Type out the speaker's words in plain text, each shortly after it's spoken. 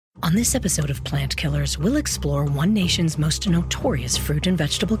On this episode of Plant Killers, we'll explore one nation's most notorious fruit and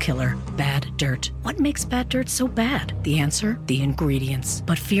vegetable killer, bad dirt. What makes bad dirt so bad? The answer? The ingredients.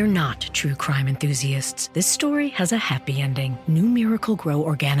 But fear not, true crime enthusiasts. This story has a happy ending. New Miracle-Gro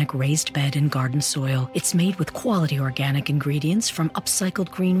Organic Raised Bed and Garden Soil. It's made with quality organic ingredients from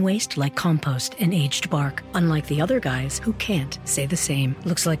upcycled green waste like compost and aged bark. Unlike the other guys who can't say the same.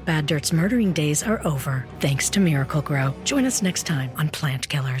 Looks like bad dirt's murdering days are over, thanks to Miracle-Gro. Join us next time on Plant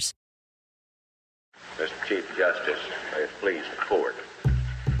Killers. Mr. Chief Justice, may it please the court.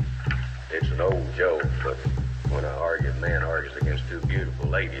 It's an old joke, but when a man argues against two beautiful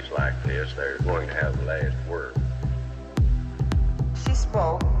ladies like this, they're going to have the last word. She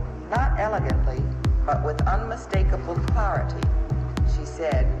spoke, not elegantly, but with unmistakable clarity. She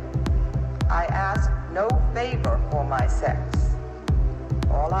said, "I ask no favor for my sex.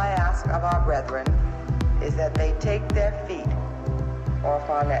 All I ask of our brethren is that they take their feet off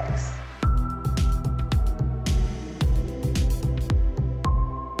our necks."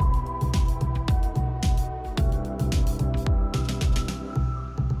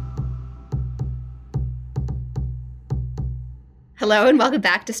 Hello and welcome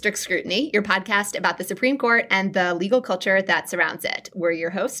back to Strict Scrutiny, your podcast about the Supreme Court and the legal culture that surrounds it. We're your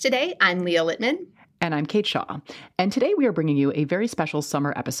hosts today. I'm Leah Littman. And I'm Kate Shaw. And today we are bringing you a very special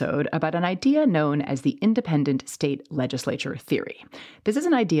summer episode about an idea known as the independent state legislature theory. This is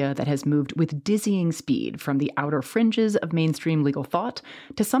an idea that has moved with dizzying speed from the outer fringes of mainstream legal thought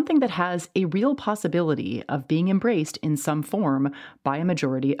to something that has a real possibility of being embraced in some form by a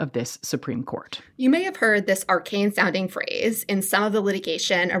majority of this Supreme Court. You may have heard this arcane-sounding phrase in some of the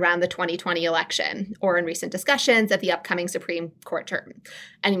litigation around the 2020 election or in recent discussions of the upcoming Supreme Court term.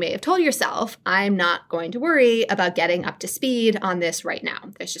 And you may have told yourself, I'm not going to worry about getting up to speed on this right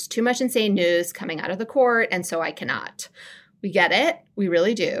now. There's just too much insane news coming out of the court, and so I cannot. We get it. We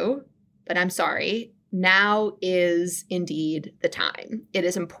really do. But I'm sorry. Now is indeed the time. It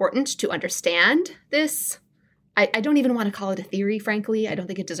is important to understand this. I don't even want to call it a theory, frankly. I don't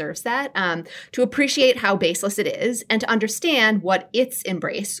think it deserves that. To appreciate how baseless it is and to understand what its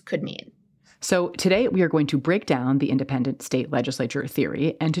embrace could mean. So today we are going to break down the independent state legislature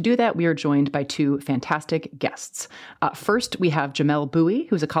theory. And to do that, we are joined by two fantastic guests. First, we have Jamelle Bouie,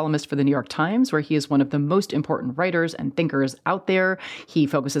 who's a columnist for the New York Times, where he is one of the most important writers and thinkers out there. He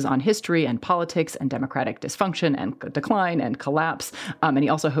focuses on history and politics and democratic dysfunction and decline and collapse. And he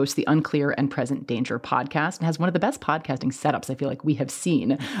also hosts the Unclear and Present Danger podcast and has one of the best podcasting setups I feel like we have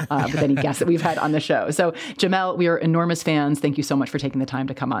seen with any guests that we've had on the show. So Jamelle, we are enormous fans. Thank you so much for taking the time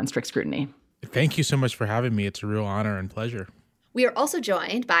to come on Strict Scrutiny. Thank you so much for having me. It's a real honor and pleasure. We are also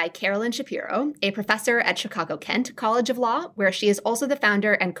joined by Carolyn Shapiro, a professor at Chicago-Kent College of Law, where she is also the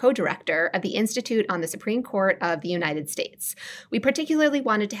founder and co-director of the Institute on the Supreme Court of the United States. We particularly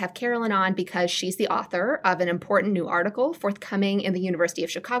wanted to have Carolyn on because she's the author of an important new article forthcoming in the University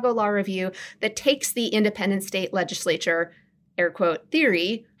of Chicago Law Review that takes the independent state legislature, air quote,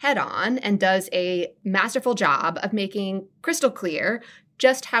 theory head on and does a masterful job of making crystal clear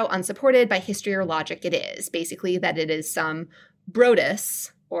just how unsupported by history or logic it is. Basically, that it is some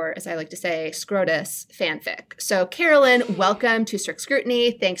Broadus, or as I like to say, Scrotus fanfic. So Carolyn, welcome to Strict Scrutiny.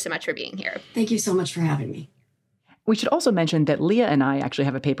 Thanks so much for being here. Thank you so much for having me. We should also mention that Leah and I actually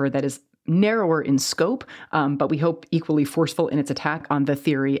have a paper that is narrower in scope, but we hope equally forceful in its attack on the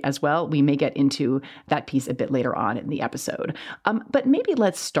theory as well. We may get into that piece a bit later on in the episode. But maybe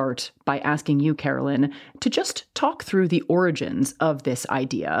let's start by asking you, Carolyn, to just talk through the origins of this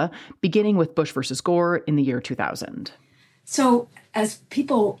idea, beginning with Bush versus Gore in the year 2000. So, as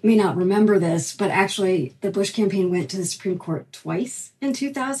people may not remember this, but actually the Bush campaign went to the Supreme Court twice in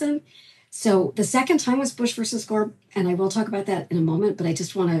 2000. So the second time was Bush versus Gore, and I will talk about that in a moment, but I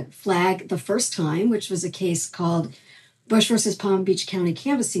just want to flag the first time, which was a case called Bush versus Palm Beach County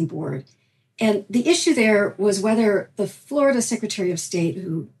Canvassing Board. And the issue there was whether the Florida Secretary of State,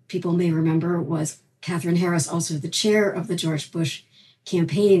 who people may remember was Katherine Harris, also the chair of the George Bush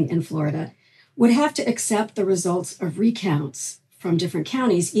campaign in Florida, would have to accept the results of recounts from different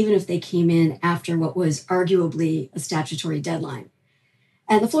counties, even if they came in after what was arguably a statutory deadline.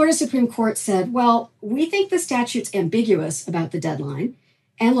 And the Florida Supreme Court said, well, we think the statute's ambiguous about the deadline.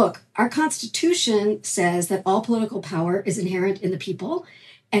 And look, our Constitution says that all political power is inherent in the people.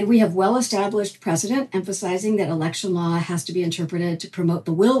 And we have well-established precedent emphasizing that election law has to be interpreted to promote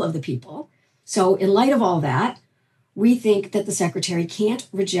the will of the people. So in light of all that, we think that the secretary can't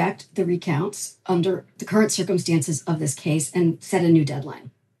reject the recounts under the current circumstances of this case and set a new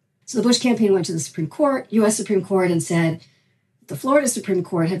deadline. So the Bush campaign went to the Supreme Court, U.S. Supreme Court, and said, the Florida Supreme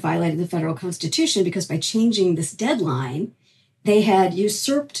Court had violated the federal Constitution because by changing this deadline, they had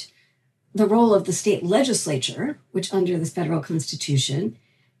usurped the role of the state legislature, which under the federal constitution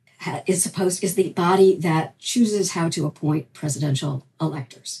is the body that chooses how to appoint presidential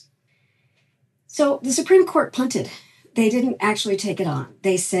electors. So the Supreme Court punted. They didn't actually take it on.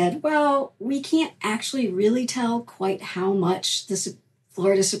 They said, well, we can't actually really tell quite how much the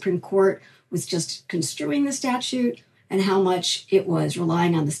Florida Supreme Court was just construing the statute and how much it was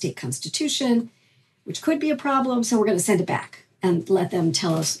relying on the state constitution, which could be a problem. So we're going to send it back and let them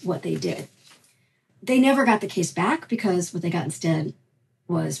tell us what they did. They never got the case back because what they got instead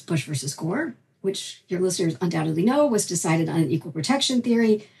was Bush versus Gore, which your listeners undoubtedly know was decided on an equal protection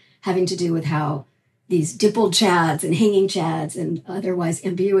theory having to do with how these dimpled chads and hanging chads and otherwise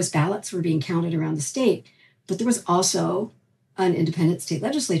ambiguous ballots were being counted around the state. But there was also an independent state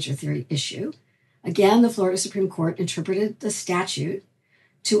legislature theory issue. Again, the Florida Supreme Court interpreted the statute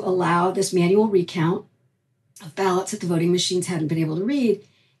to allow this manual recount of ballots that the voting machines hadn't been able to read,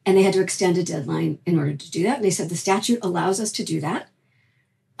 and they had to extend a deadline in order to do that. And they said the statute allows us to do that.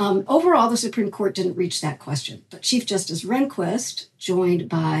 Overall, the Supreme Court didn't reach that question, but Chief Justice Rehnquist, joined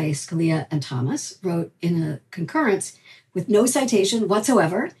by Scalia and Thomas, wrote in a concurrence with no citation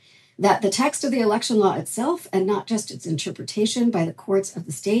whatsoever that the text of the election law itself, and not just its interpretation by the courts of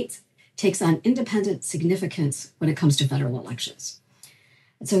the states, takes on independent significance when it comes to federal elections.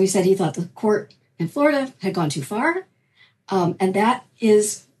 And so he said he thought the court in Florida had gone too far, and that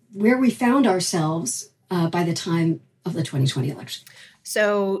is where we found ourselves by the time of the 2020 election.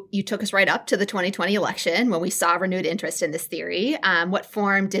 So you took us right up to the 2020 election when we saw renewed interest in this theory. What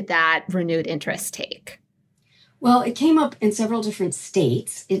form did that renewed interest take? Well, it came up in several different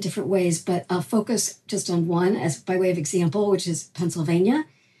states in different ways, but I'll focus just on one as by way of example, which is Pennsylvania.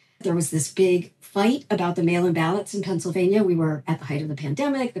 There was this big fight about the mail-in ballots in Pennsylvania. We were at the height of the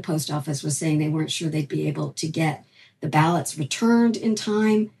pandemic. The post office was saying they weren't sure they'd be able to get the ballots returned in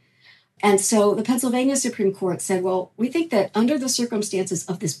time. And so the Pennsylvania Supreme Court said, well, we think that under the circumstances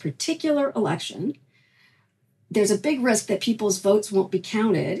of this particular election, there's a big risk that people's votes won't be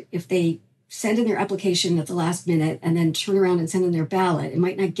counted if they send in their application at the last minute and then turn around and send in their ballot. It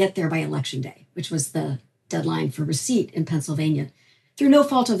might not get there by Election Day, which was the deadline for receipt in Pennsylvania, through no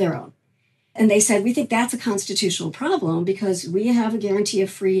fault of their own. And they said, we think that's a constitutional problem because we have a guarantee of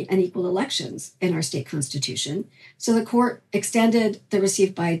free and equal elections in our state constitution. So the court extended the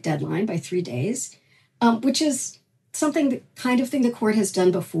receive by deadline by 3 days, which is something, the kind of thing the court has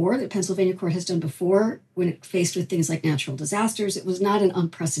done before, the Pennsylvania court has done before when it faced with things like natural disasters. It was not an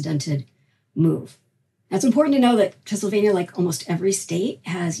unprecedented move. Now, it's important to know that Pennsylvania, like almost every state,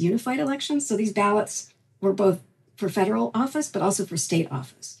 has unified elections. So these ballots were both for federal office, but also for state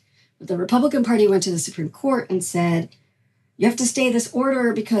office. The Republican Party went to the Supreme Court and said, you have to stay this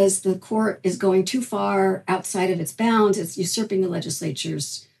order because the court is going too far outside of its bounds. It's usurping the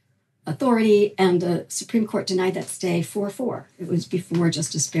legislature's authority. And the Supreme Court denied that stay 4-4. It was before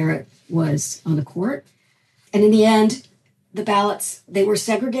Justice Barrett was on the court. And in the end, the ballots, they were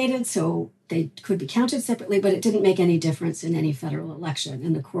segregated, so they could be counted separately, but it didn't make any difference in any federal election.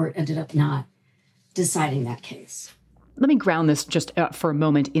 And the court ended up not deciding that case. Let me ground this just for a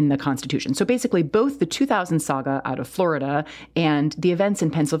moment in the Constitution. So basically, both the 2000 saga out of Florida and the events in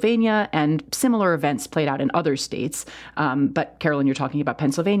Pennsylvania and similar events played out in other states, but Carolyn, you're talking about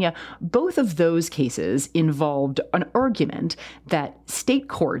Pennsylvania, both of those cases involved an argument that state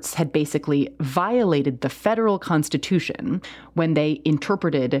courts had basically violated the federal Constitution when they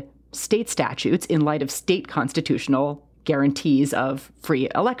interpreted state statutes in light of state constitutional guarantees of free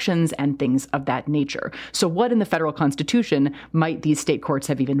elections and things of that nature. So what in the federal Constitution might these state courts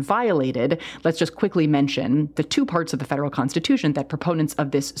have even violated? Let's just quickly mention the two parts of the federal Constitution that proponents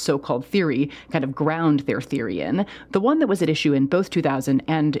of this so-called theory kind of ground their theory in. The one that was at issue in both 2000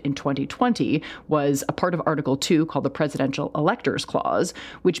 and in 2020 was a part of Article 2 called the Presidential Electors Clause,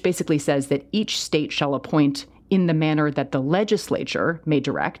 which basically says that each state shall appoint in the manner that the legislature may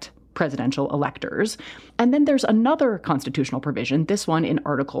direct presidential electors. And then there's another constitutional provision, this one in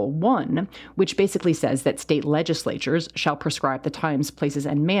Article 1, which basically says that state legislatures shall prescribe the times, places,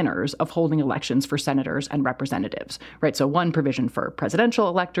 and manners of holding elections for senators and representatives, right? So one provision for presidential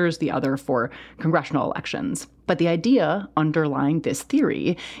electors, the other for congressional elections. But the idea underlying this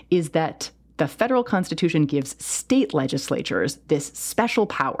theory is that the federal Constitution gives state legislatures this special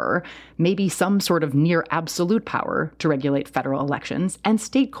power, maybe some sort of near absolute power to regulate federal elections, and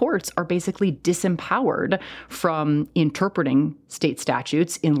state courts are basically disempowered from interpreting state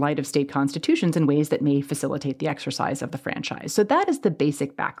statutes in light of state constitutions in ways that may facilitate the exercise of the franchise. So that is the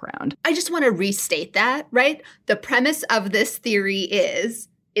basic background. I just want to restate that, right? The premise of this theory is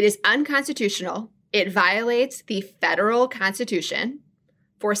it is unconstitutional. It violates the federal Constitution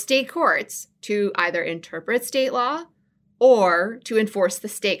for state courts to either interpret state law or to enforce the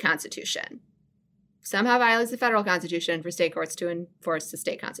state constitution. Somehow violates the federal constitution for state courts to enforce the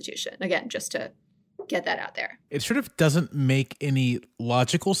state constitution. Again, just to get that out there. It sort of doesn't make any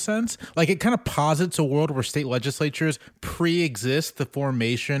logical sense. Like, it kind of posits a world where state legislatures pre-exist the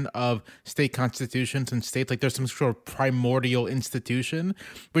formation of state constitutions and states. Like, there's some sort of primordial institution,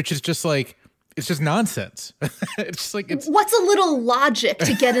 which is just like, it's just nonsense. It's just like, it's... What's a little logic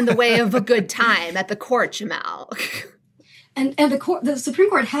to get in the way of a good time at the court, Jamelle? And the Supreme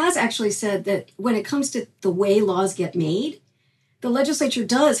Court has actually said that when it comes to the way laws get made, the legislature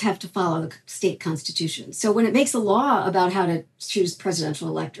does have to follow the state constitution. So when it makes a law about how to choose presidential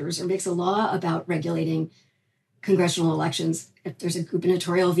electors or makes a law about regulating congressional elections, if there's a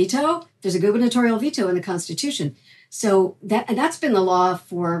gubernatorial veto, there's a gubernatorial veto in the Constitution. So that's been the law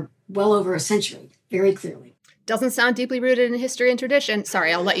for well over a century, very clearly. Doesn't sound deeply rooted in history and tradition.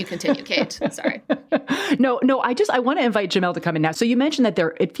 Sorry, I'll let you continue, Kate. Sorry. No, I want to invite Jamelle to come in now. So you mentioned that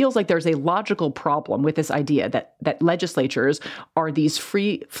it feels like there's a logical problem with this idea that legislatures are these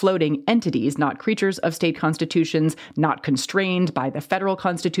free-floating entities, not creatures of state constitutions, not constrained by the federal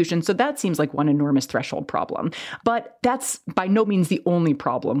constitution. So that seems like one enormous threshold problem. But that's by no means the only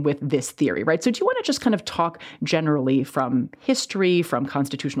problem with this theory, right? So do you want to just kind of talk generally from history, from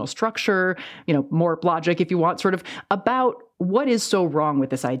constitutional structure, more logic if you want, sort of about what is so wrong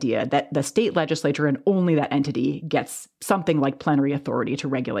with this idea that the state legislature and only that entity gets something like plenary authority to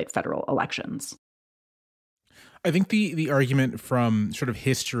regulate federal elections? I think the argument from sort of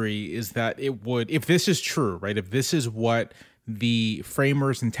history is that it would, if this is true, right, if this is what the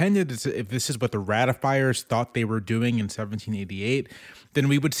framers intended, if this is what the ratifiers thought they were doing in 1788, then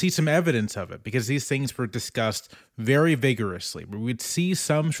we would see some evidence of it, because these things were discussed very vigorously. We would see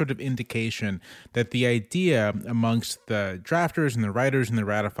some sort of indication that the idea amongst the drafters and the writers and the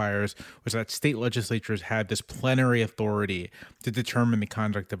ratifiers was that state legislatures had this plenary authority to determine the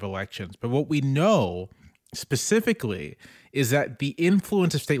conduct of elections. But what we know specifically is that the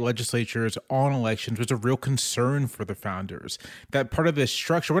influence of state legislatures on elections was a real concern for the founders. That part of the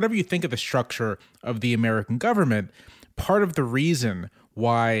structure, whatever you think of the structure of the American government, part of the reason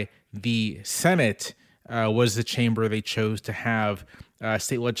why the Senate was the chamber they chose to have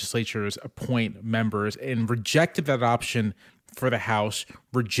state legislatures appoint members and rejected that option for the House,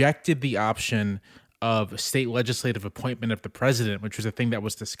 rejected the option of state legislative appointment of the president, which was a thing that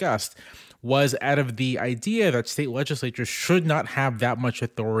was discussed, was out of the idea that state legislatures should not have that much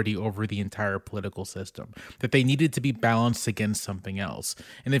authority over the entire political system, that they needed to be balanced against something else.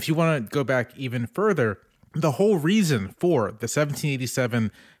 And if you want to go back even further, the whole reason for the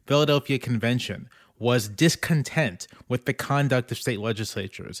 1787 Philadelphia Convention was discontent with the conduct of state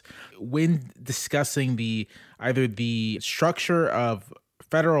legislatures. When discussing either the structure of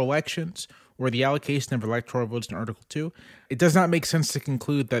federal elections or the allocation of electoral votes in Article 2, it does not make sense to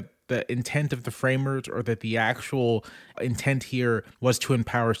conclude that the intent of the framers or that the actual intent here was to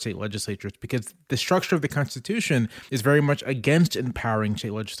empower state legislatures, because the structure of the Constitution is very much against empowering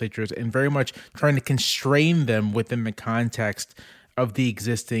state legislatures and very much trying to constrain them within the context of the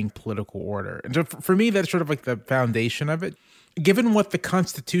existing political order. And so for me, that's sort of like the foundation of it. Given what the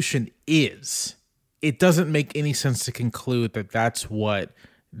Constitution is, it doesn't make any sense to conclude that that's what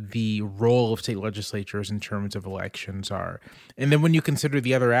the role of state legislatures in terms of elections are. And then when you consider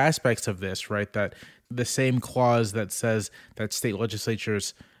the other aspects of this, right, that the same clause that says that state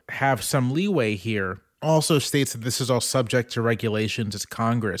legislatures have some leeway here also states that this is all subject to regulations as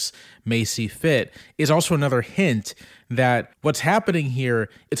Congress may see fit, is also another hint that what's happening here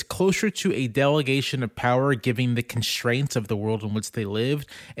is closer to a delegation of power giving the constraints of the world in which they lived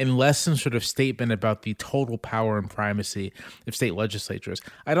and less some sort of statement about the total power and primacy of state legislatures.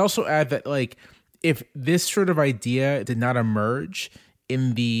 I'd also add that, like, if this sort of idea did not emerge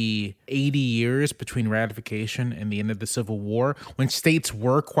in the 80 years between ratification and the end of the Civil War, when states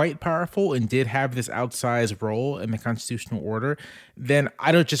were quite powerful and did have this outsized role in the constitutional order, then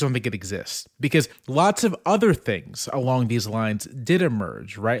I just don't think it exists. Because lots of other things along these lines did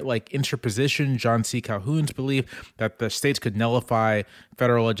emerge, right? Like interposition, John C. Calhoun's belief that the states could nullify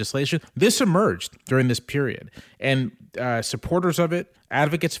federal legislation. This emerged during this period. And supporters of it,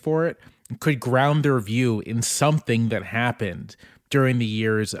 advocates for it, could ground their view in something that happened during the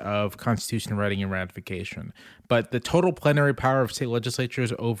years of constitution writing and ratification. But the total plenary power of state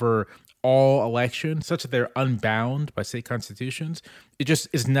legislatures over all elections, such that they're unbound by state constitutions, it just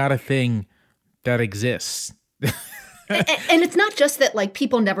is not a thing that exists. And it's not just that like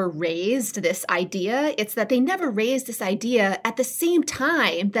people never raised this idea. It's that they never raised this idea at the same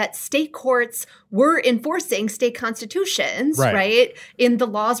time that state courts were enforcing state constitutions, right? In the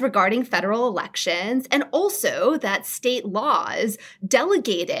laws regarding federal elections, and also that state laws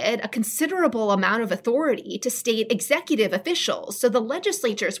delegated a considerable amount of authority to state executive officials. So the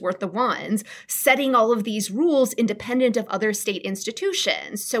legislatures were the ones setting all of these rules independent of other state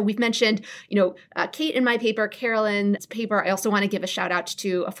institutions. So we've mentioned, Kate in my paper, Carolyn's paper. I also want to give a shout out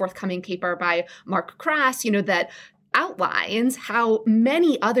to a forthcoming paper by Mark Crass, that outlines how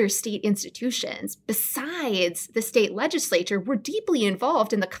many other state institutions besides the state legislature were deeply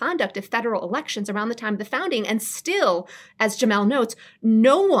involved in the conduct of federal elections around the time of the founding. And still, as Jamelle notes,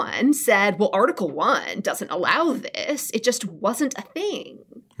 no one said, well, Article 1 doesn't allow this. It just wasn't a thing.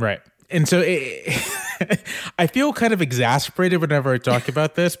 Right. And so I feel kind of exasperated whenever I talk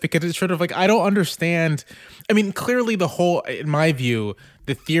about this because it's sort of like, I don't understand. I mean, clearly in my view,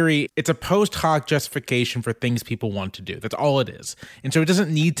 the theory, it's a post hoc justification for things people want to do. That's all it is. And so it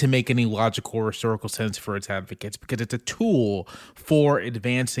doesn't need to make any logical or historical sense for its advocates because it's a tool for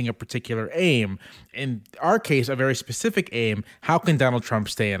advancing a particular aim. In our case, a very specific aim. How can Donald Trump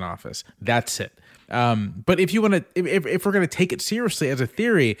stay in office? That's it. But if you want to, if we're going to take it seriously as a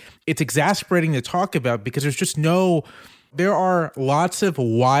theory, it's exasperating to talk about because there are lots of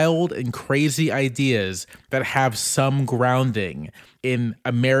wild and crazy ideas that have some grounding in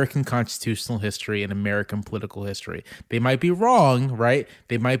American constitutional history and American political history. They might be wrong, right?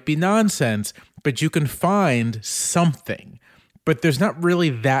 They might be nonsense, but you can find something. But there's not really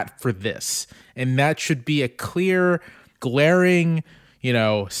that for this. And that should be a clear, glaring,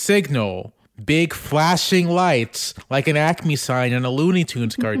 signal. Big flashing lights like an Acme sign in a Looney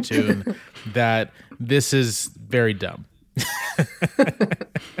Tunes cartoon that this is very dumb.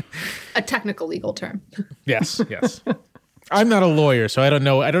 A technical legal term. Yes. I'm not a lawyer, so I don't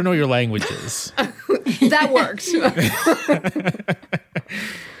know your languages. That works.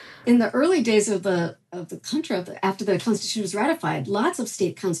 In the early days of the country, after the Constitution was ratified, lots of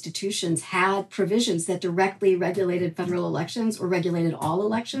state constitutions had provisions that directly regulated federal elections or regulated all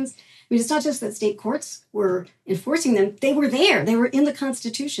elections. I mean, it's not just that state courts were enforcing them. They were there. They were in the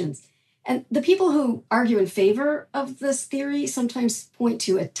constitutions. And the people who argue in favor of this theory sometimes point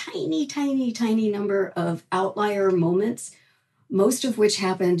to a tiny, tiny, tiny number of outlier moments, most of which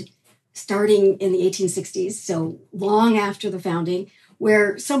happened starting in the 1860s, so long after the founding,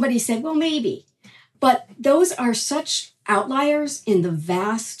 where somebody said, well, maybe. But those are such outliers in the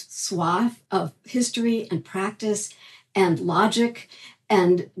vast swath of history and practice and logic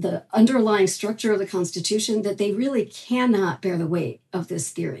and the underlying structure of the Constitution that they really cannot bear the weight of this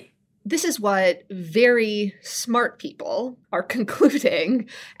theory. This is what very smart people are concluding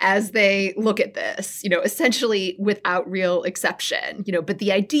as they look at this, essentially without real exception, but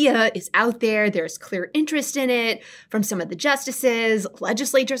the idea is out there. There's clear interest in it from some of the justices.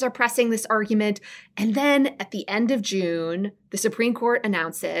 Legislatures are pressing this argument. And then at the end of June, the Supreme Court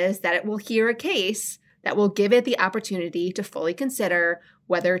announces that it will hear a case that will give it the opportunity to fully consider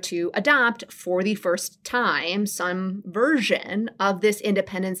whether to adopt for the first time some version of this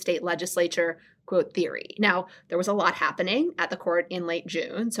independent state legislature, quote, theory. Now, there was a lot happening at the court in late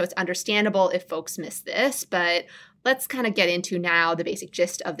June, so it's understandable if folks missed this, but let's kind of get into now the basic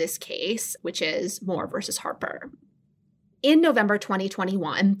gist of this case, which is Moore versus Harper. In November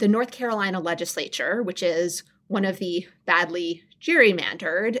 2021, the North Carolina legislature, which is one of the badly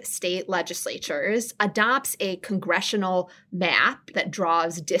gerrymandered state legislatures, adopts a congressional map that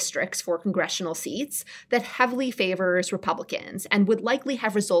draws districts for congressional seats that heavily favors Republicans and would likely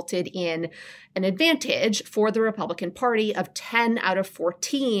have resulted in an advantage for the Republican Party of 10 out of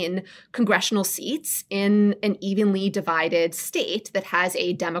 14 congressional seats in an evenly divided state that has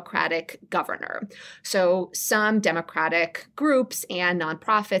a Democratic governor. So some Democratic groups and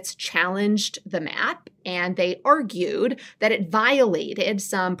nonprofits challenged the map, and they argued that it violated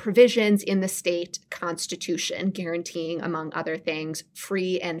some provisions in the state constitution, guaranteeing, among other things,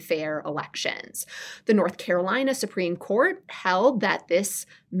 free and fair elections. The North Carolina Supreme Court held that this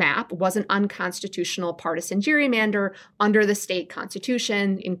map was an unconstitutional partisan gerrymander under the state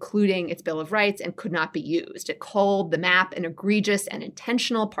constitution, including its Bill of Rights, and could not be used. It called the map an egregious and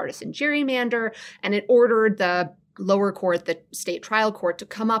intentional partisan gerrymander, and it ordered the lower court, the state trial court, to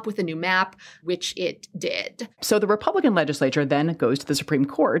come up with a new map, which it did. So the Republican legislature then goes to the Supreme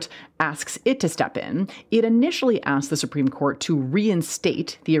Court, asks it to step in. It initially asked the Supreme Court to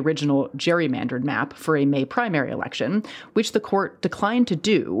reinstate the original gerrymandered map for a May primary election, which the court declined to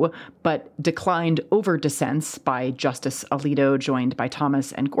do, but declined over dissents by Justice Alito, joined by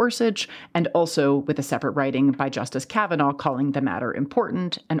Thomas and Gorsuch, and also with a separate writing by Justice Kavanaugh calling the matter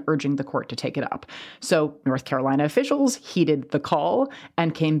important and urging the court to take it up. So North Carolina officials heeded the call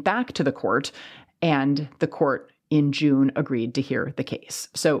and came back to the court, and the court in June agreed to hear the case.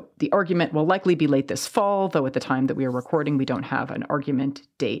 So the argument will likely be late this fall, though at the time that we are recording, we don't have an argument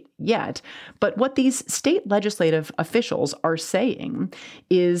date yet. But what these state legislative officials are saying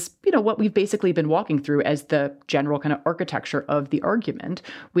is, what we've basically been walking through as the general kind of architecture of the argument,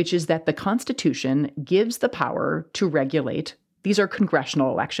 which is that the Constitution gives the power to regulate. These are congressional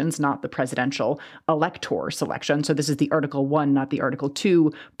elections, not the presidential elector selection. So this is the Article 1, not the Article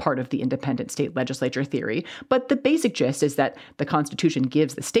 2 part of the independent state legislature theory. But the basic gist is that the Constitution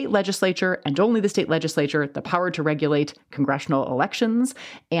gives the state legislature and only the state legislature the power to regulate congressional elections.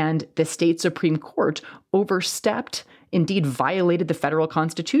 And the state Supreme Court overstepped, indeed violated the federal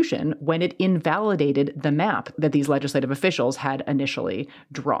Constitution when it invalidated the map that these legislative officials had initially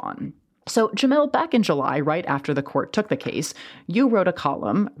drawn. So, Jamelle, back in July, right after the court took the case, you wrote a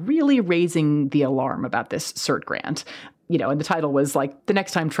column really raising the alarm about this cert grant. And the title was like, the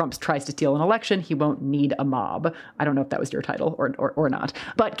next time Trump tries to steal an election, he won't need a mob. I don't know if that was your title or not.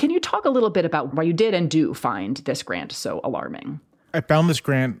 But can you talk a little bit about why you did and do find this grant so alarming? I found this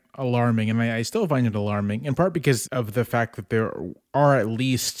grant alarming, and I still find it alarming, in part because of the fact that there are at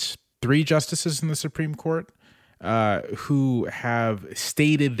least 3 justices in the Supreme Court who have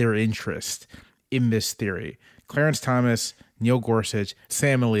stated their interest in this theory. Clarence Thomas, Neil Gorsuch,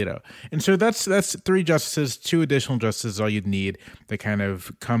 Sam Alito. And so that's 3 justices, 2 additional justices, all you'd need to kind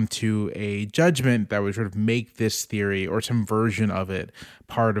of come to a judgment that would sort of make this theory or some version of it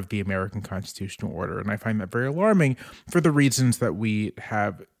part of the American constitutional order. And I find that very alarming for the reasons that we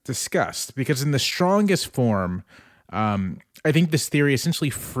have discussed, because in the strongest form, I think this theory essentially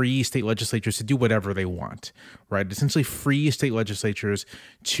frees state legislatures to do whatever they want, right? It essentially frees state legislatures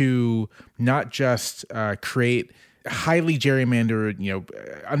to not just create highly gerrymandered,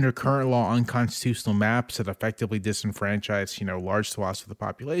 under current law, unconstitutional maps that effectively disenfranchise, large swaths of the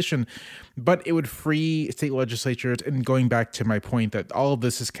population, but it would free state legislatures. And going back to my point that all of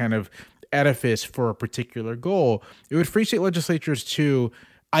this is kind of edifice for a particular goal, it would free state legislatures to,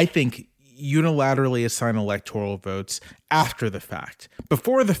 I think, unilaterally assign electoral votes after the fact.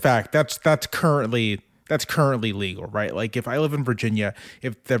 Before the fact, that's currently legal, right? Like if I live in Virginia,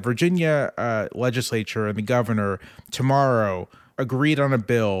 if the Virginia legislature and the governor tomorrow agreed on a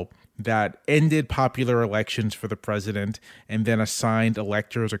bill that ended popular elections for the president and then assigned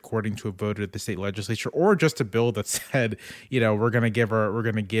electors according to a vote at the state legislature, or just a bill that said, we're going to give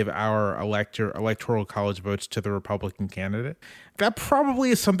our electoral college votes to the Republican candidate, that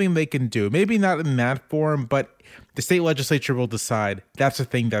probably is something they can do. Maybe not in that form, but the state legislature will decide that's a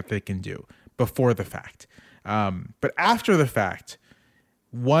thing that they can do before the fact. But after the fact,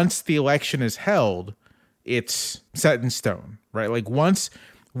 once the election is held, it's set in stone, right? Like once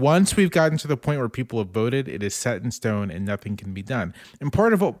we've gotten to the point where people have voted, it is set in stone and nothing can be done. And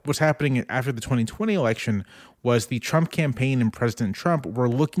part of what was happening after the 2020 election was the Trump campaign and President Trump were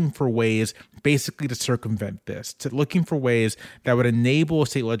looking for ways basically to circumvent this, looking for ways that would enable a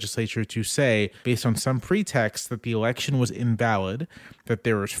state legislature to say, based on some pretext, that the election was invalid, that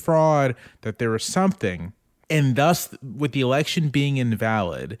there was fraud, that there was something. And thus, with the election being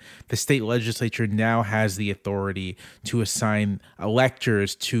invalid, the state legislature now has the authority to assign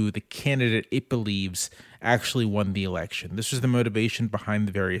electors to the candidate it believes actually won the election. This was the motivation behind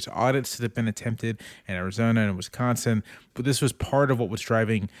the various audits that have been attempted in Arizona and Wisconsin. But this was part of what was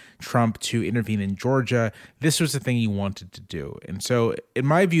driving Trump to intervene in Georgia. This was the thing he wanted to do. And so, in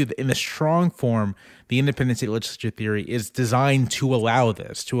my view, in the strong form, the independent state legislature theory is designed to allow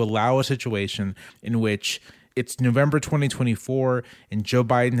this, to allow a situation in which it's November 2024, and Joe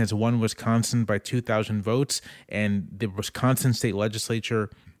Biden has won Wisconsin by 2,000 votes, and the Wisconsin state legislature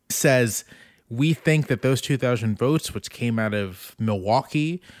says, we think that those 2,000 votes, which came out of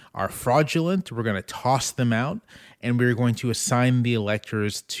Milwaukee, are fraudulent. We're going to toss them out, and we're going to assign the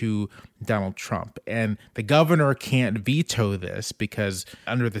electors to Donald Trump. And the governor can't veto this because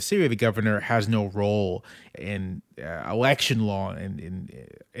under the theory, the governor has no role in election law in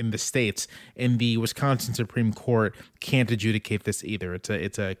the states. And the Wisconsin Supreme Court can't adjudicate this either.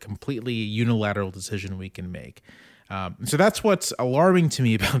 It's a completely unilateral decision we can make. So that's what's alarming to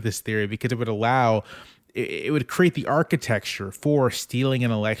me about this theory, because it would allow it would create the architecture for stealing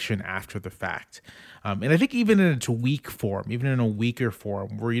an election after the fact. And I think even in its weak form, even in a weaker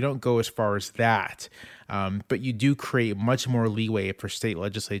form, where you don't go as far as that, but you do create much more leeway for state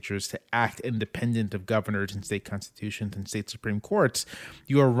legislatures to act independent of governors and state constitutions and state Supreme Courts,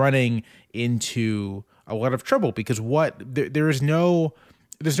 you are running into a lot of trouble because there's no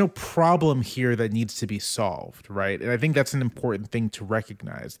problem here that needs to be solved, right? And I think that's an important thing to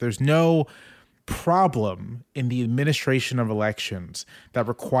recognize. There's no problem in the administration of elections that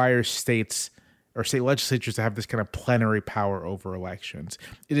requires states or state legislatures to have this kind of plenary power over elections.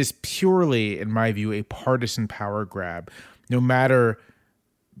 It is purely, in my view, a partisan power grab, no matter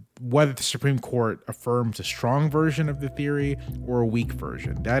whether the Supreme Court affirms a strong version of the theory or a weak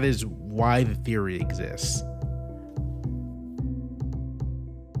version. That is why the theory exists.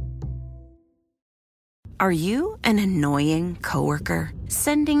 Are you an annoying coworker?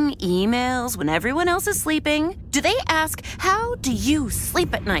 Sending emails when everyone else is sleeping? Do they ask, how do you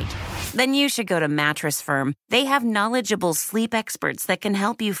sleep at night? Then you should go to Mattress Firm. They have knowledgeable sleep experts that can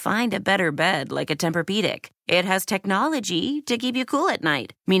help you find a better bed, like a Tempur-Pedic. It has technology to keep you cool at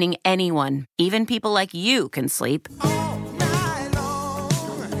night, meaning anyone, even people like you, can sleep. All night long.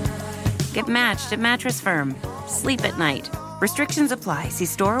 Get matched at Mattress Firm. Sleep at night. Restrictions apply. See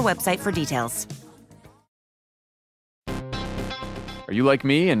store or website for details. Are you like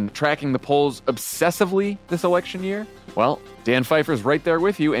me and tracking the polls obsessively this election year? Well, Dan Pfeiffer's right there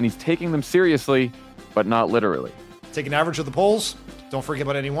with you, and he's taking them seriously, but not literally. Take an average of the polls. Don't forget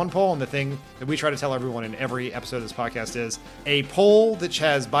about any one poll. And the thing that we try to tell everyone in every episode of this podcast is a poll that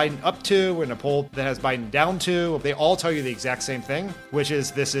has Biden up to and a poll that has Biden down to, they all tell you the exact same thing, which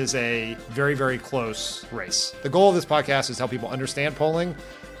is this is a very, very close race. The goal of this podcast is to help people understand polling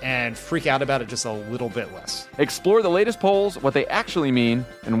and freak out about it just a little bit less. Explore the latest polls, what they actually mean,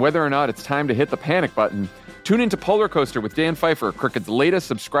 and whether or not it's time to hit the panic button. Tune into Polar Coaster with Dan Pfeiffer, Crooked's latest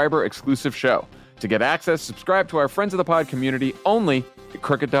subscriber-exclusive show. To get access, subscribe to our Friends of the Pod community only at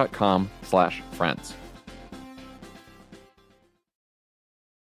crooked.com/friends.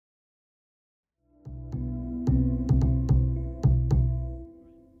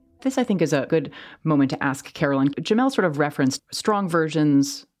 This, I think, is a good moment to ask Carolyn. Jamelle sort of referenced strong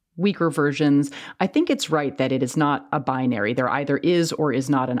versions, weaker versions. I think it's right that it is not a binary. There either is or is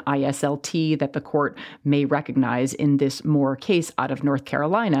not an ISLT that the court may recognize in this Moore case out of North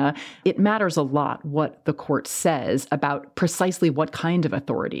Carolina. It matters a lot what the court says about precisely what kind of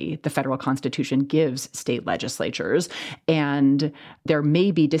authority the federal Constitution gives state legislatures. And there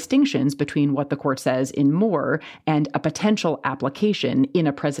may be distinctions between what the court says in Moore and a potential application in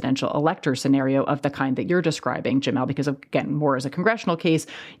a presidential elector scenario of the kind that you're describing, Jamelle, because, again, Moore is a congressional case.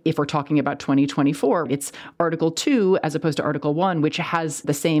 If we're talking about 2024, it's Article 2 as opposed to Article 1, which has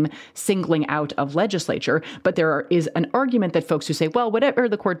the same singling out of legislature. But there is an argument that folks who say, well, whatever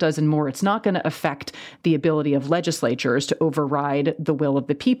the court does in Moore, it's not going to affect the ability of legislatures to override the will of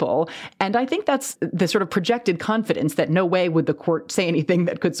the people. And I think that's the sort of projected confidence that no way would the court say anything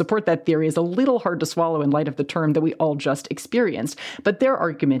that could support that theory is a little hard to swallow in light of the term that we all just experienced. But their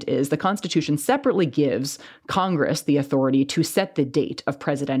argument is the Constitution separately gives Congress the authority to set the date of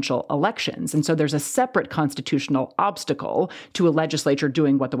presidential elections. And so there's a separate constitutional obstacle to a legislature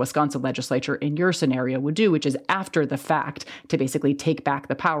doing what the Wisconsin legislature in your scenario would do, which is after the fact to basically take back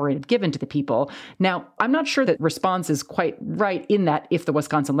the power it had given to the people. Now, I'm not sure that response is quite right in that if the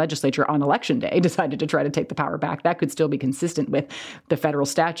Wisconsin legislature on election day decided to try to take the power back, that could still be consistent with the federal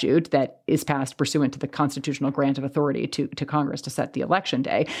statute that is passed pursuant to the constitutional grant of authority to Congress to set the election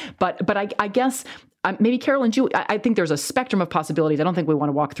day. But I guess maybe Carolyn, I think there's a spectrum of possibilities. I don't think we want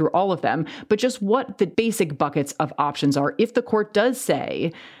to walk through all of them, but just what the basic buckets of options are. If the court does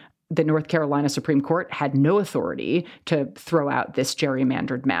say the North Carolina Supreme Court had no authority to throw out this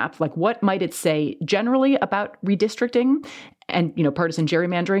gerrymandered map, like what might it say generally about redistricting and, partisan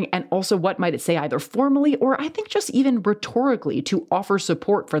gerrymandering? And also what might it say either formally or I think just even rhetorically to offer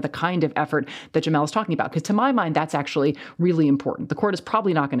support for the kind of effort that Jamelle is talking about? Because to my mind, that's actually really important. The court is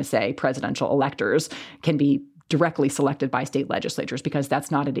probably not going to say presidential electors can be directly selected by state legislatures because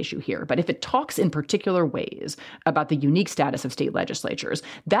that's not an issue here. But if it talks in particular ways about the unique status of state legislatures,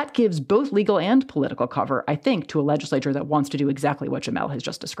 that gives both legal and political cover, I think, to a legislature that wants to do exactly what Jamelle has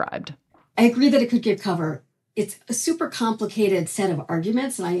just described. I agree that it could give cover. It's a super complicated set of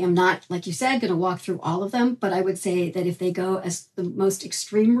arguments, and I am not, like you said, going to walk through all of them, but I would say that if they go as the most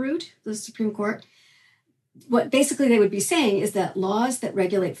extreme route, the Supreme Court, what basically they would be saying is that laws that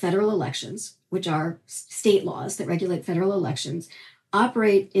regulate federal elections, which are state laws that regulate federal elections,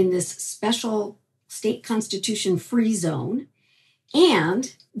 operate in this special state constitution free zone,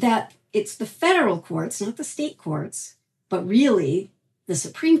 and that it's the federal courts, not the state courts, but really the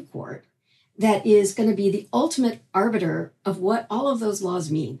Supreme Court, that is going to be the ultimate arbiter of what all of those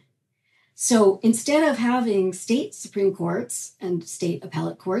laws mean. So instead of having state Supreme Courts and state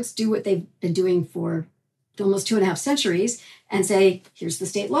appellate courts do what they've been doing for almost 2.5 centuries and say, here's the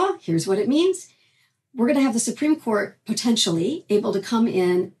state law, here's what it means, we're going to have the Supreme Court potentially able to come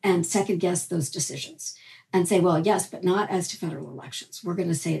in and second guess those decisions and say, well, yes, but not as to federal elections. We're going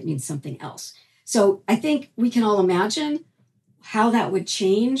to say it means something else. So I think we can all imagine how that would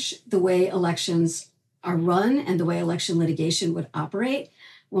change the way elections are run and the way election litigation would operate.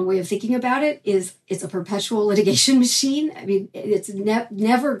 One way of thinking about it is it's a perpetual litigation machine. I mean, it's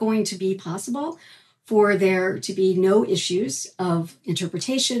never going to be possible for there to be no issues of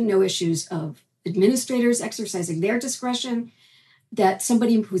interpretation, no issues of administrators exercising their discretion, that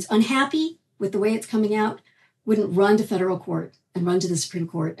somebody who's unhappy with the way it's coming out wouldn't run to federal court and run to the Supreme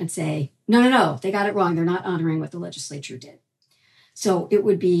Court and say, no, they got it wrong. They're not honoring what the legislature did. So it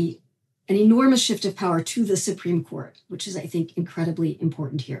would be an enormous shift of power to the Supreme Court, which is, I think, incredibly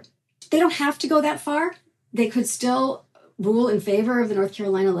important here. They don't have to go that far. They could still rule in favor of the North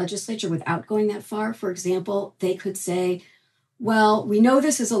Carolina legislature without going that far. For example, they could say, well, we know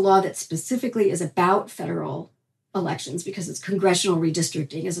this is a law that specifically is about federal elections because it's congressional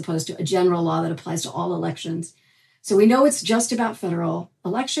redistricting as opposed to a general law that applies to all elections. So we know it's just about federal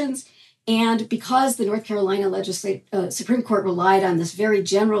elections. And because the North Carolina Supreme Court relied on this very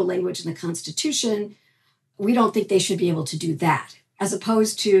general language in the Constitution, we don't think they should be able to do that, as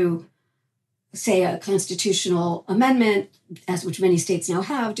opposed to, say, a constitutional amendment, as which many states now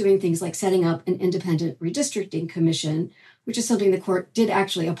have, doing things like setting up an independent redistricting commission, which is something the court did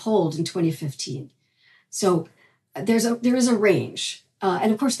actually uphold in 2015. So there is a range.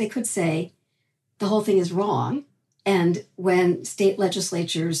 And of course, they could say the whole thing is wrong. And when state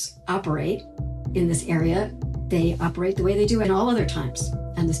legislatures operate in this area, they operate the way they do in all other times,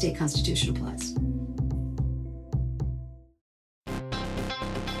 and the state constitution applies.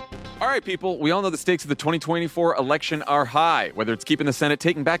 All right, people, we all know the stakes of the 2024 election are high, whether it's keeping the Senate,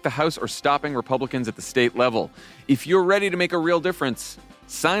 taking back the House, or stopping Republicans at the state level. If you're ready to make a real difference,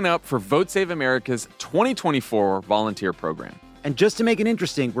 sign up for Vote Save America's 2024 volunteer program. And just to make it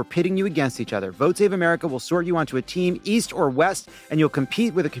interesting, we're pitting you against each other. Vote Save America will sort you onto a team, east or west, and you'll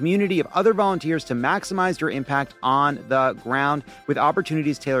compete with a community of other volunteers to maximize your impact on the ground with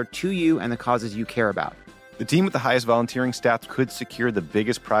opportunities tailored to you and the causes you care about. The team with the highest volunteering stats could secure the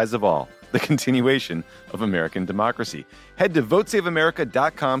biggest prize of all, the continuation of American democracy. Head to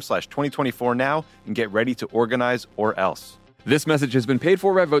votesaveamerica.com/2024 now and get ready to organize or else. This message has been paid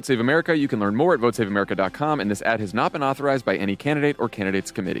for by Vote Save America. You can learn more at votesaveamerica.com, and this ad has not been authorized by any candidate or candidates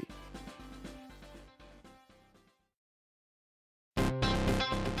committee.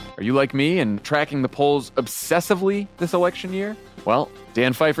 Are you like me and tracking the polls obsessively this election year? Well,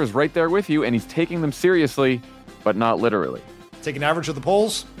 Dan Pfeiffer's right there with you, and he's taking them seriously, but not literally. Take an average of the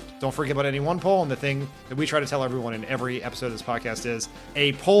polls. Don't forget about any one poll. And the thing that we try to tell everyone in every episode of this podcast is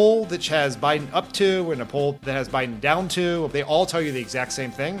a poll that has Biden up to and a poll that has Biden down to. They all tell you the exact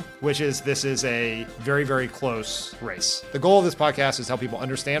same thing, which is this is a very, very close race. The goal of this podcast is to help people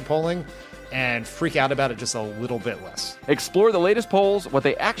understand polling and freak out about it just a little bit less. Explore the latest polls, what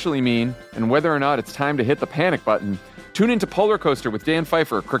they actually mean, and whether or not it's time to hit the panic button. Tune into Polar Coaster with Dan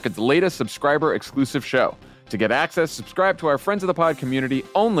Pfeiffer, Crooked's latest subscriber-exclusive show. To get access, subscribe to our Friends of the Pod community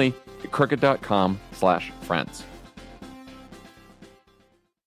only at crooked.com/friends.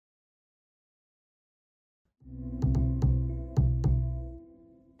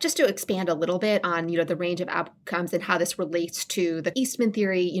 Just to expand a little bit on, the range of outcomes and how this relates to the Eastman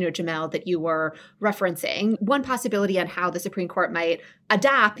theory, Jamel, that you were referencing. One possibility on how the Supreme Court might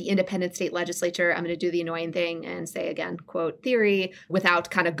adapt the independent state legislature, I'm going to do the annoying thing and say again, quote, theory, without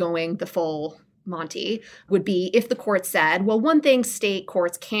kind of going the full Monty, would be if the court said, well, one thing state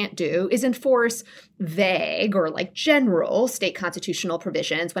courts can't do is enforce vague or general state constitutional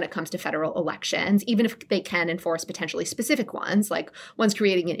provisions when it comes to federal elections, even if they can enforce potentially specific ones, like ones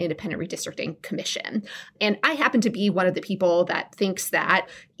creating an independent redistricting commission. And I happen to be one of the people that thinks that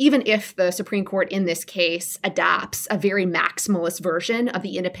even if the Supreme Court in this case adopts a very maximalist version of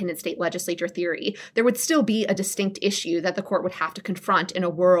the independent state legislature theory, there would still be a distinct issue that the court would have to confront in a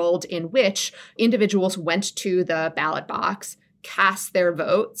world in which individuals went to the ballot box, cast their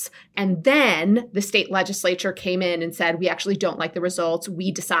votes, and then the state legislature came in and said, we actually don't like the results.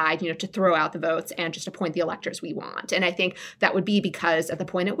 We decide, to throw out the votes and just appoint the electors we want. And I think that would be because at the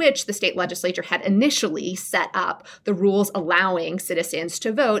point at which the state legislature had initially set up the rules allowing citizens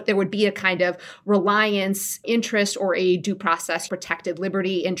to vote, there would be a kind of reliance interest or a due process protected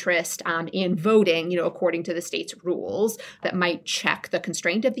liberty interest in voting, according to the state's rules that might check the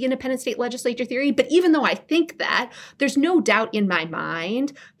constraint of the independent state legislature theory. But even though I think that, there's no doubt in my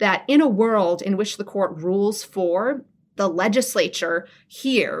mind that in a world in which the court rules for the legislature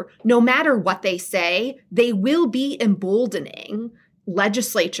here, no matter what they say, they will be emboldening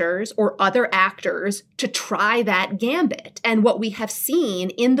legislatures or other actors to try that gambit. And what we have seen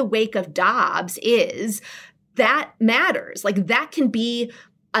in the wake of Dobbs is that matters. Like, that can be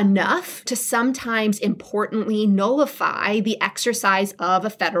enough to sometimes importantly nullify the exercise of a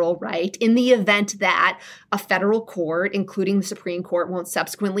federal right in the event that a federal court, including the Supreme Court, won't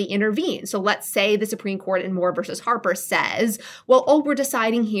subsequently intervene. So let's say the Supreme Court in Moore versus Harper says, well, all we're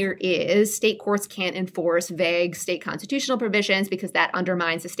deciding here is state courts can't enforce vague state constitutional provisions because that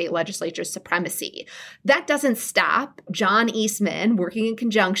undermines the state legislature's supremacy. That doesn't stop John Eastman, working in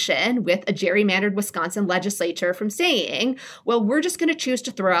conjunction with a gerrymandered Wisconsin legislature, from saying, well, we're just going to choose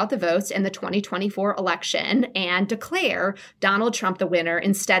to throw out the votes in the 2024 election and declare Donald Trump the winner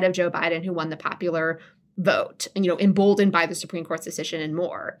instead of Joe Biden, who won the popular vote, and, emboldened by the Supreme Court's decision and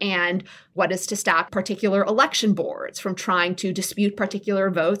more. And what is to stop particular election boards from trying to dispute particular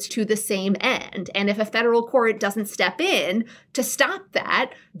votes to the same end? And if a federal court doesn't step in to stop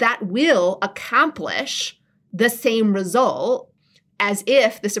that, that will accomplish the same result as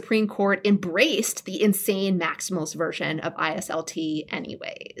if the Supreme Court embraced the insane maximalist version of ISLT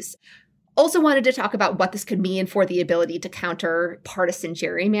anyways. Also wanted to talk about what this could mean for the ability to counter partisan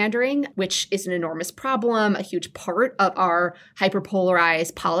gerrymandering, which is an enormous problem, a huge part of our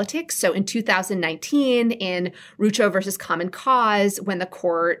hyperpolarized politics. So in 2019, in Rucho versus Common Cause, when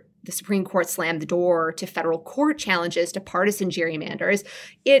the Supreme Court slammed the door to federal court challenges to partisan gerrymanders,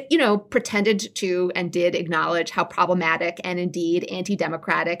 it, pretended to and did acknowledge how problematic and indeed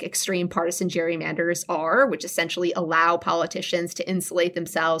anti-democratic extreme partisan gerrymanders are, which essentially allow politicians to insulate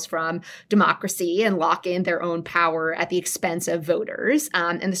themselves from democracy and lock in their own power at the expense of voters.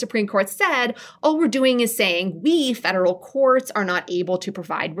 And the Supreme Court said, all we're doing is saying we, federal courts, are not able to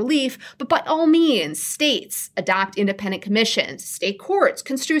provide relief, but by all means, states adopt independent commissions, state courts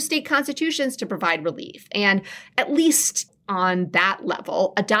construe state constitutions to provide relief. And at least on that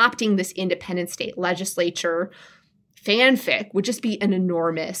level, adopting this independent state legislature fanfic would just be an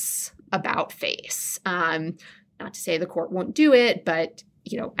enormous about face. Not to say the court won't do it, but,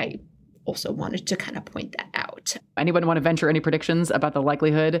 I also wanted to kind of point that out. Anyone want to venture any predictions about the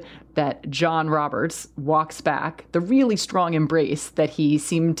likelihood that John Roberts walks back the really strong embrace that he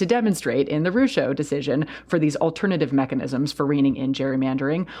seemed to demonstrate in the Rucho decision for these alternative mechanisms for reining in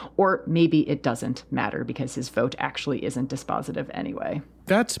gerrymandering? Or maybe it doesn't matter because his vote actually isn't dispositive anyway.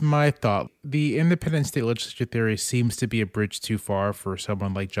 That's my thought. The independent state legislature theory seems to be a bridge too far for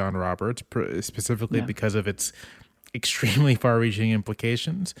someone like John Roberts, specifically because of its extremely far-reaching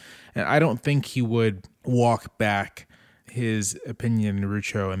implications. And I don't think he would walk back his opinion in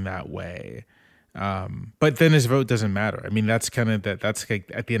Rucho in that way. But then his vote doesn't matter. I mean, that's kind of that's like,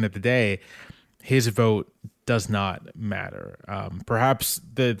 at the end of the day, his vote does not matter. Perhaps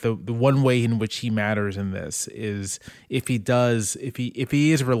the one way in which he matters in this is if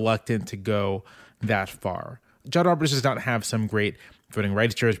he is reluctant to go that far. John Roberts does not have some great voting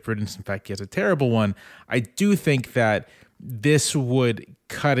rights jurisprudence. In fact, he has a terrible one. I do think that this would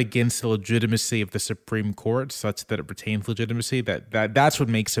cut against the legitimacy of the Supreme Court such that it retains legitimacy. That's what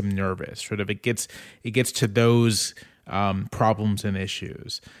makes him nervous. Sort of it gets to those problems and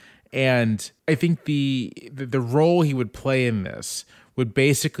issues. And I think the role he would play in this would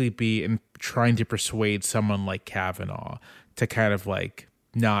basically be in trying to persuade someone like Kavanaugh to kind of like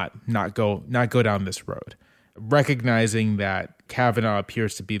not go down this road, recognizing that Kavanaugh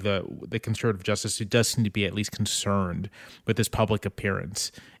appears to be the conservative justice who does seem to be at least concerned with his public appearance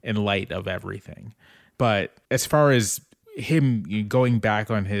in light of everything. But as far as him going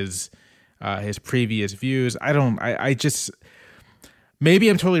back on his previous views, I just maybe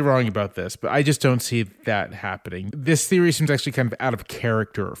I'm totally wrong about this, but I just don't see that happening. This theory seems actually kind of out of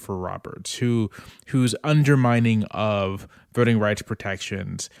character for Roberts, whose undermining of voting rights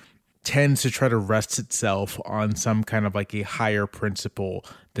protections tends to try to rest itself on some kind of like a higher principle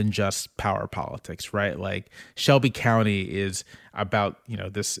than just power politics, right? Like Shelby County is about,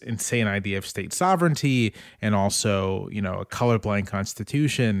 this insane idea of state sovereignty and also, a colorblind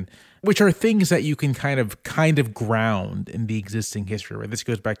constitution, which are things that you can kind of ground in the existing history, right? This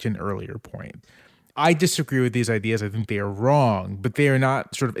goes back to an earlier point. I disagree with these ideas. I think they are wrong, but they are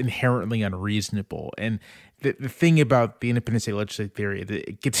not sort of inherently unreasonable. And the thing about the independent state legislative theory, that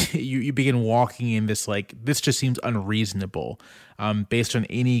it gets you begin walking in this like, this just seems unreasonable based on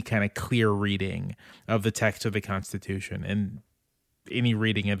any kind of clear reading of the text of the Constitution and any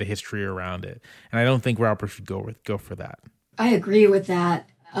reading of the history around it. And I don't think Roberts should go for that. I agree with that.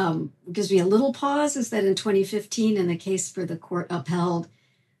 Gives me a little pause is that in 2015, in the case where the court upheld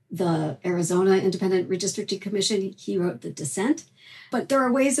the Arizona Independent Redistricting Commission, he wrote the dissent. But there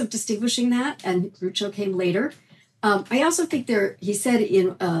are ways of distinguishing that, and Rucho came later. I also think he said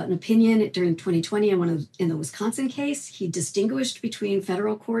in an opinion during 2020 in the Wisconsin case, he distinguished between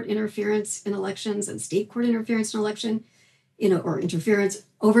federal court interference in elections and state court interference in election, or interference,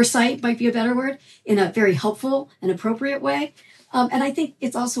 oversight might be a better word, in a very helpful and appropriate way. And I think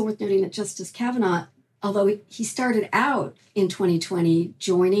it's also worth noting that Justice Kavanaugh, although he started out in 2020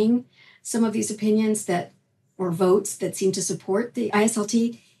 joining some of these opinions or votes that seem to support the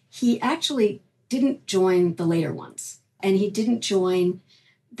ISLT, he actually didn't join the later ones. And he didn't join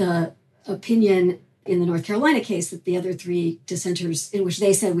the opinion in the North Carolina case that the other three dissenters, in which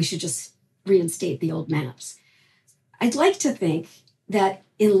they said we should just reinstate the old maps. I'd like to think that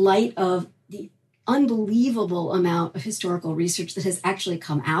in light of the unbelievable amount of historical research that has actually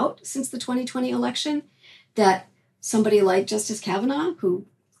come out since the 2020 election, that somebody like Justice Kavanaugh, who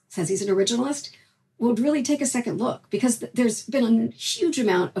says he's an originalist, would really take a second look, because there's been a huge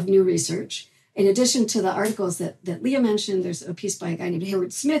amount of new research. In addition to the articles that Leah mentioned, there's a piece by a guy named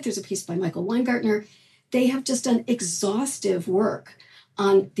Hayward Smith, there's a piece by Michael Weingartner. They have just done exhaustive work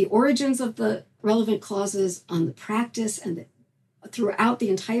on the origins of the relevant clauses, on the practice, and throughout the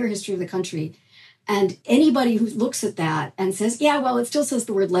entire history of the country. And anybody who looks at that and says, yeah, well, it still says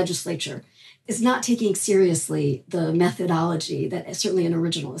the word legislature, is not taking seriously the methodology that certainly an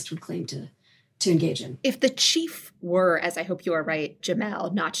originalist would claim to engage in. If the chief were, as I hope you are right,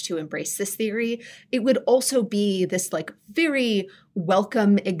 Jamelle, not to embrace this theory, it would also be this like very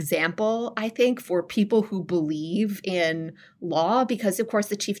welcome example, I think, for people who believe in law, because of course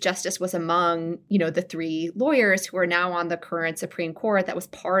the Chief Justice was among, the three lawyers who are now on the current Supreme Court that was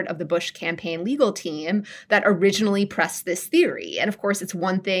part of the Bush campaign legal team that originally pressed this theory. And of course, it's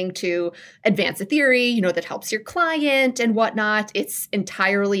one thing to advance a theory, that helps your client and whatnot. It's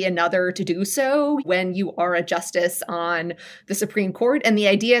entirely another to do so when you are a justice on the Supreme Court. And the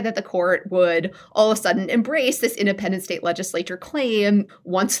idea that the court would all of a sudden embrace this independent state legislature claim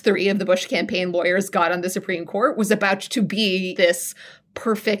once three of the Bush campaign lawyers got on the Supreme Court was about to be this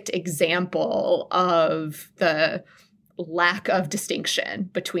perfect example of the lack of distinction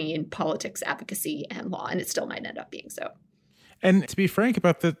between politics, advocacy, and law. And it still might end up being so. And to be frank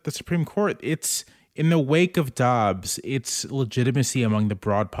about the Supreme Court, it's in the wake of Dobbs, its legitimacy among the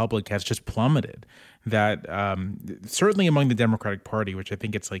broad public has just plummeted. That certainly among the Democratic Party, which I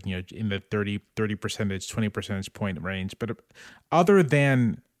think it's like, in the 30 percentage, 20 percentage point range. But other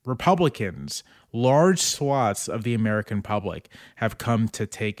than Republicans, large swaths of the American public have come to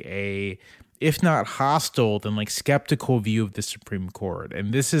take a, if not hostile, then like skeptical view of the Supreme Court.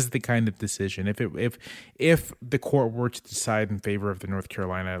 And this is the kind of decision, if the court were to decide in favor of the North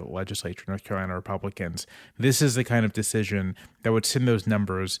Carolina legislature, North Carolina Republicans, this is the kind of decision that would send those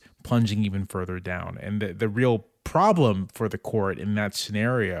numbers plunging even further down. And the real problem for the court in that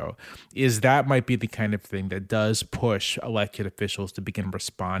scenario is that might be the kind of thing that does push elected officials to begin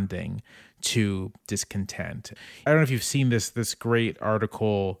responding to discontent. I don't know if you've seen this great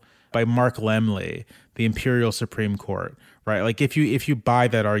article by Mark Lemley, the Imperial Supreme Court, right? Like if you buy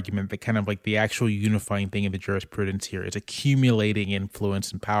that argument that kind of like the actual unifying thing in the jurisprudence here is accumulating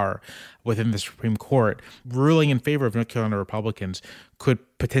influence and power within the Supreme Court, ruling in favor of North Carolina Republicans could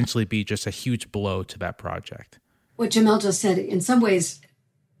potentially be just a huge blow to that project. What Jamelle just said, in some ways,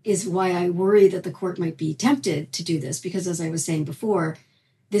 is why I worry that the court might be tempted to do this, because as I was saying before,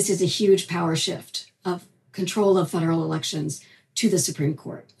 this is a huge power shift of control of federal elections to the Supreme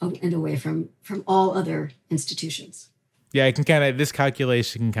Court and away from all other institutions. Yeah, this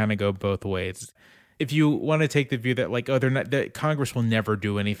calculation can kind of go both ways. If you want to take the view that like, that Congress will never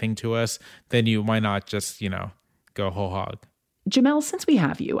do anything to us, then you might not just, go whole hog. Jamelle, since we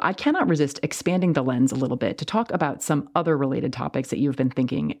have you, I cannot resist expanding the lens a little bit to talk about some other related topics that you've been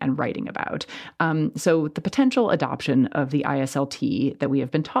thinking and writing about. So the potential adoption of the ISLT that we have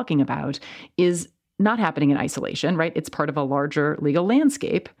been talking about is not happening in isolation, right? It's part of a larger legal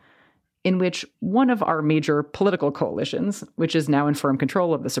landscape in which one of our major political coalitions, which is now in firm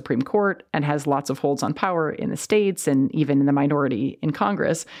control of the Supreme Court and has lots of holds on power in the states and even in the minority in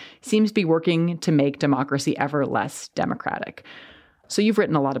Congress, seems to be working to make democracy ever less democratic. So you've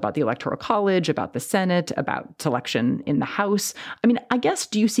written a lot about the Electoral College, about the Senate, about selection in the House. I mean, I guess,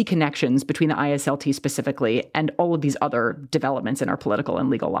 do you see connections between the ISLT specifically and all of these other developments in our political and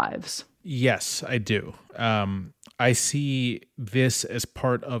legal lives? Yes, I do. I see this as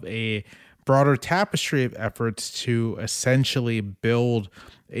part of a broader tapestry of efforts to essentially build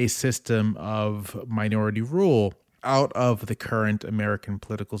a system of minority rule out of the current American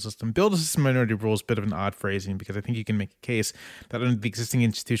political system. Build a system of minority rule is a bit of an odd phrasing, because I think you can make a case that under the existing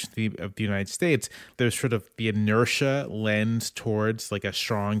institutions of the United States, there's sort of the inertia lends towards like a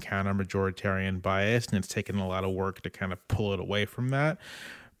strong counter-majoritarian bias, and it's taken a lot of work to kind of pull it away from that.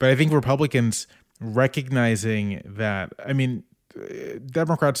 But I think Republicans recognizing that, I mean,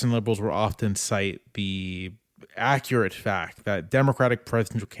 Democrats and liberals will often cite the accurate fact that Democratic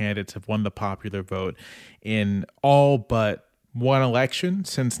presidential candidates have won the popular vote in all but one election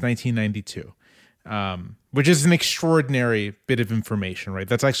since 1992, which is an extraordinary bit of information, right?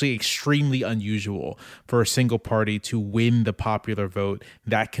 That's actually extremely unusual for a single party to win the popular vote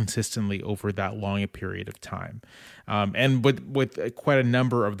that consistently over that long a period of time. And with quite a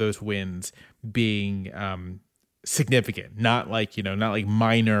number of those wins being significant, not like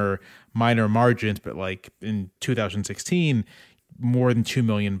minor margins, but like in 2016, more than 2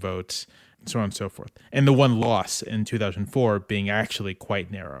 million votes, so on and so forth. And the one loss in 2004 being actually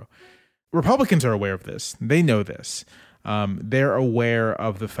quite narrow. Republicans are aware of this. They know this. They're aware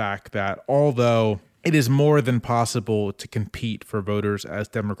of the fact that although it is more than possible to compete for voters as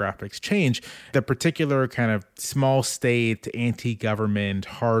demographics change, the particular kind of small state, anti-government,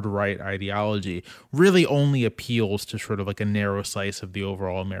 hard right ideology really only appeals to sort of like a narrow slice of the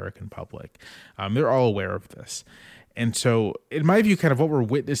overall American public. They're all aware of this. And so, in my view, kind of what we're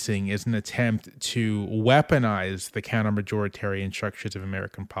witnessing is an attempt to weaponize the counter-majoritarian structures of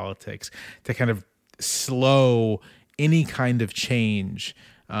American politics to kind of slow any kind of change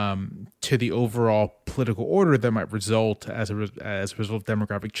to the overall political order that might result as a result of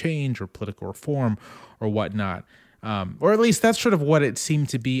demographic change or political reform or whatnot. Or at least that's sort of what it seemed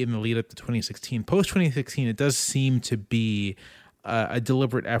to be in the lead up to 2016. Post-2016, it does seem to be a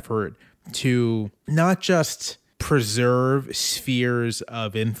deliberate effort to not just preserve spheres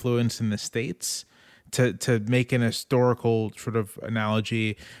of influence in the states, to make an historical sort of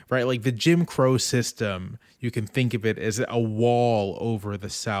analogy, right? Like the Jim Crow system, you can think of it as a wall over the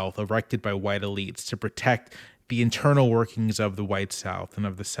South erected by white elites to protect the internal workings of the white South and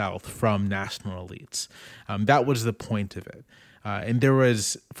of the South from national elites. That was the point of it. And there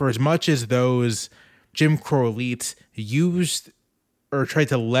was, for as much as those Jim Crow elites used or tried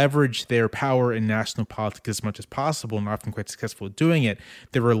to leverage their power in national politics as much as possible, and often quite successful at doing it,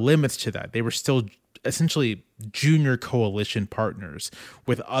 there were limits to that. They were still essentially junior coalition partners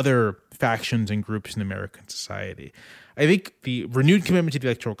with other factions and groups in American society. I think the renewed commitment to the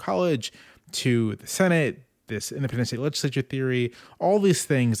Electoral College, to the Senate, this independent state legislature theory, all these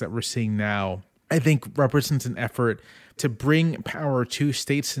things that we're seeing now, I think represents an effort to bring power to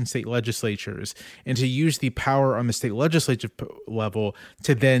states and state legislatures and to use the power on the state legislative level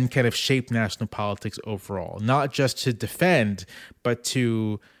to then kind of shape national politics overall, not just to defend, but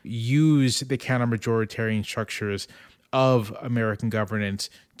to use the counter-majoritarian structures of American governance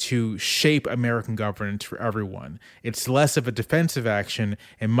to shape American governance for everyone. It's less of a defensive action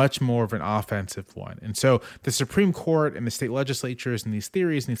and much more of an offensive one. And so the Supreme Court and the state legislatures and these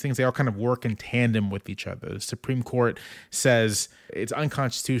theories and these things, they all kind of work in tandem with each other. The Supreme Court says it's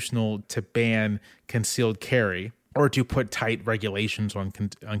unconstitutional to ban concealed carry or to put tight regulations on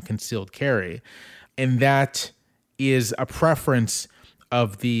concealed carry. And that is a preference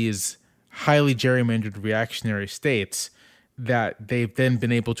of these highly gerrymandered reactionary states that they've then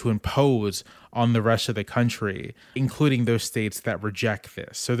been able to impose on the rest of the country, including those states that reject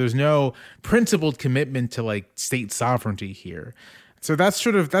this. So there's no principled commitment to like state sovereignty here. So that's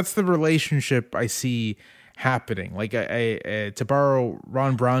the relationship I see happening. Like to borrow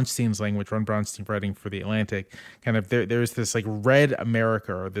Ron Brownstein's language, Ron Brownstein writing for The Atlantic, kind of there's this like red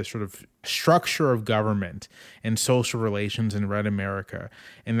America, or this sort of structure of government and social relations in red America,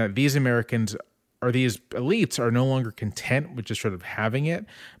 and that these Americans these elites are no longer content with just sort of having it,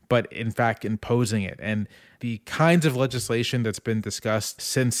 but in fact imposing it. And the kinds of legislation that's been discussed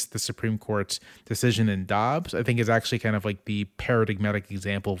since the Supreme Court's decision in Dobbs, I think is actually kind of like the paradigmatic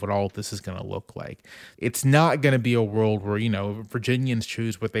example of what all of this is going to look like. It's not going to be a world where, Virginians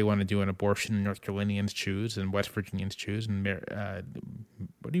choose what they want to do in abortion, and North Carolinians choose, and West Virginians choose, and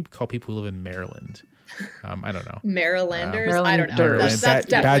what do you call people who live in Maryland? I don't know. Marylanders? I don't know. That's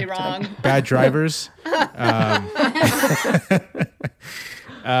definitely wrong. Bad drivers.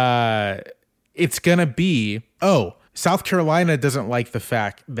 It's going to be, South Carolina doesn't like the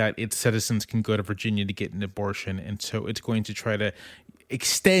fact that its citizens can go to Virginia to get an abortion, and so it's going to try to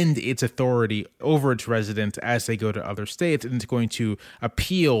extend its authority over its residents as they go to other states, and it's going to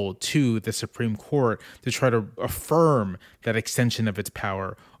appeal to the Supreme Court to try to affirm that extension of its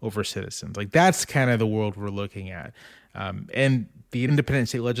power over citizens. Like, that's kind of the world we're looking at. And the independent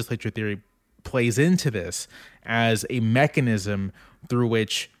state legislature theory plays into this as a mechanism through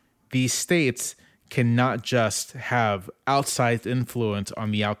which these states can not just have outsized influence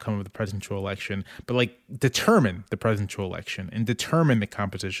on the outcome of the presidential election, but determine the presidential election and determine the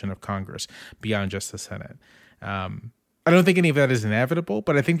composition of Congress beyond just the Senate. I don't think any of that is inevitable,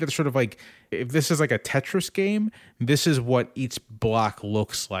 but I think that sort of if this is like a Tetris game, this is what each block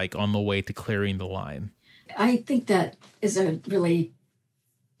looks like on the way to clearing the line. I think that is a really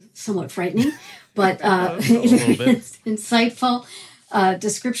somewhat frightening, but it's insightful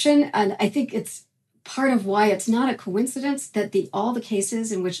description. And I think it's part of why it's not a coincidence that all the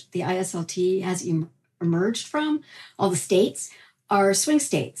cases in which the ISLT has emerged from, all the states, are swing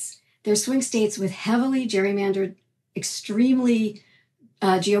states. They're swing states with heavily gerrymandered, extremely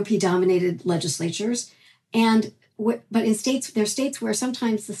GOP-dominated legislatures. But in states, there are states where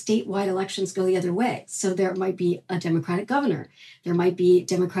sometimes the statewide elections go the other way. So there might be a Democratic governor. There might be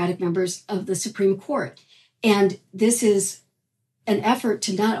Democratic members of the Supreme Court. And this is an effort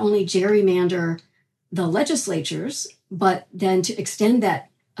to not only gerrymander the legislatures, but then to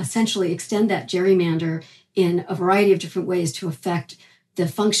essentially extend that gerrymander in a variety of different ways to affect the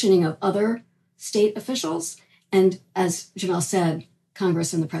functioning of other state officials. And as Jamelle said,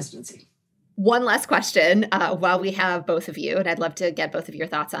 Congress and the presidency. One last question while we have both of you, and I'd love to get both of your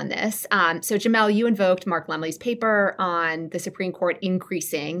thoughts on this. So Jamelle, you invoked Mark Lemley's paper on the Supreme Court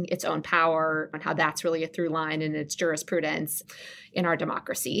increasing its own power, on how that's really a through line in its jurisprudence in our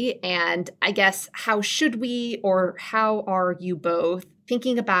democracy. And I guess how are you both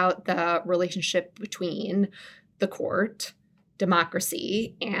thinking about the relationship between the court,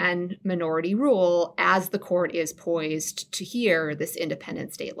 democracy, and minority rule as the court is poised to hear this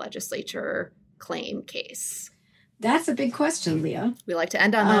independent state legislature claim case? That's a big question, Leah. We like to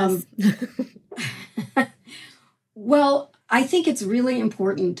end on this. Well, I think it's really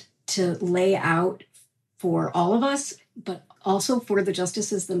important to lay out for all of us, but also for the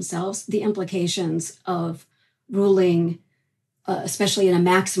justices themselves, the implications of ruling especially in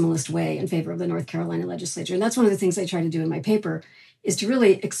a maximalist way in favor of the North Carolina legislature. And that's one of the things I try to do in my paper, is to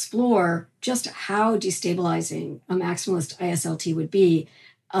really explore just how destabilizing a maximalist ISLT would be,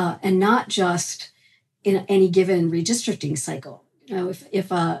 and not just in any given redistricting cycle.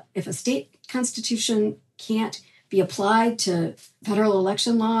 If a state constitution can't be applied to federal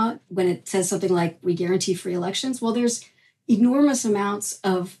election law when it says something like we guarantee free elections, well, there's enormous amounts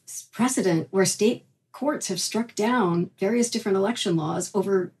of precedent where state courts have struck down various different election laws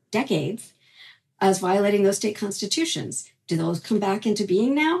over decades as violating those state constitutions. Do those come back into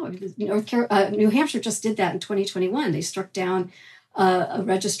being now? New Hampshire just did that in 2021. They struck down a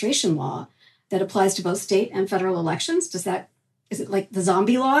registration law that applies to both state and federal elections. Is it like the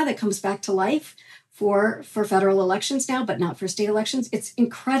zombie law that comes back to life for federal elections now, but not for state elections? It's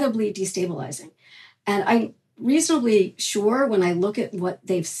incredibly destabilizing. And I'm reasonably sure when I look at what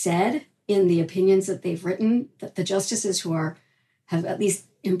they've said in the opinions that they've written, that the justices who have at least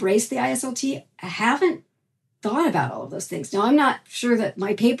embraced the ISLT haven't thought about all of those things. Now, I'm not sure that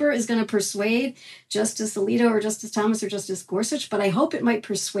my paper is going to persuade Justice Alito or Justice Thomas or Justice Gorsuch, but I hope it might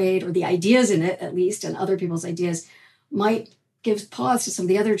persuade, or the ideas in it at least, and other people's ideas might give pause to some of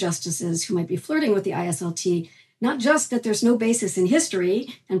the other justices who might be flirting with the ISLT, not just that there's no basis in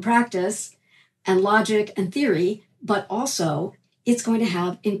history and practice and logic and theory, but also it's going to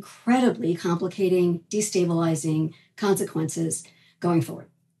have incredibly complicating, destabilizing consequences going forward.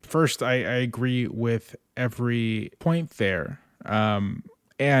 First, I agree with every point there.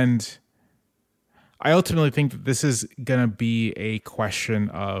 And I ultimately think that this is going to be a question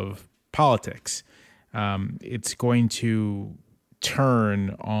of politics. It's going to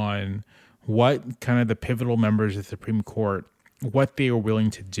turn on what kind of the pivotal members of the Supreme Court, what they are willing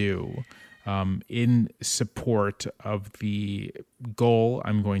to do in support of the goal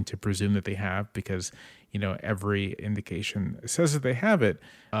I'm going to presume that they have, because every indication says that they have it,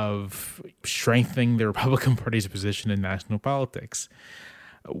 of strengthening the Republican Party's position in national politics.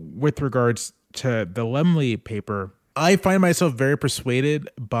 With regards to the Lemley paper, I find myself very persuaded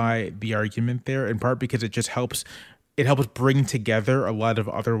by the argument there, in part because it just helps bring together a lot of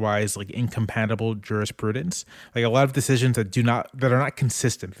otherwise incompatible jurisprudence, a lot of decisions that are not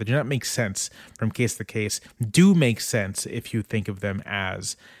consistent, that do not make sense from case to case, do make sense if you think of them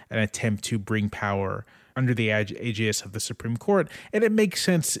as an attempt to bring power under the aegis of the Supreme Court. And it makes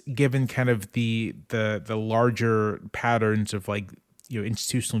sense given kind of the larger patterns of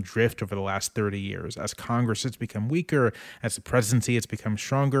institutional drift over the last 30 years, as Congress has become weaker, as the presidency has become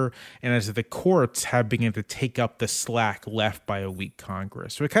stronger, and as the courts have begun to take up the slack left by a weak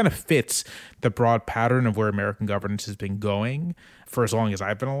Congress. So it kind of fits the broad pattern of where American governance has been going for as long as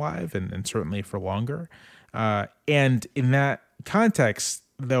I've been alive, and certainly for longer. And in that context,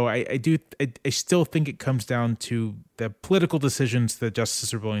 though, I still think it comes down to the political decisions that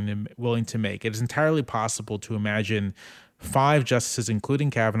justices are willing to make. It is entirely possible to imagine 5 justices, including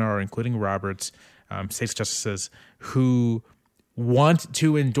Kavanaugh or including Roberts, states justices, who want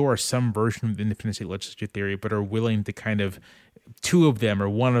to endorse some version of the independent state legislature theory, but are willing to kind of, 2 of them or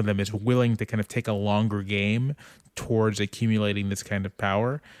 1 of them is willing to kind of take a longer game towards accumulating this kind of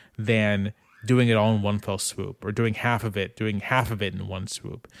power than doing it all in one fell swoop, or doing half of it in one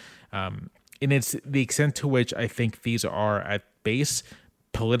swoop. And it's the extent to which I think these are at base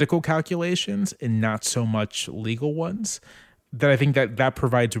political calculations and not so much legal ones, that I think that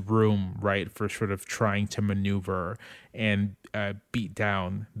provides room, right, for sort of trying to maneuver and beat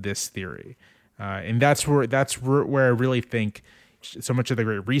down this theory. And that's where I really think so much of the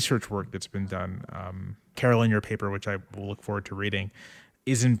great research work that's been done, Carolyn, your paper, which I will look forward to reading,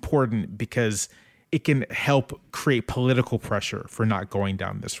 is important, because it can help create political pressure for not going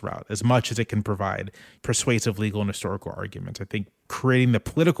down this route as much as it can provide persuasive legal and historical arguments. I think creating the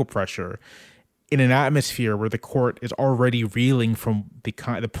political pressure in an atmosphere where the court is already reeling from the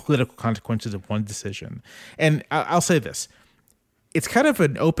political consequences of one decision. And I'll say this. It's kind of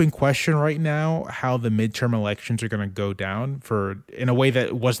an open question right now how the midterm elections are going to go down, in a way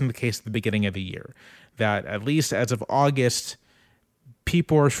that wasn't the case at the beginning of the year. That at least as of August,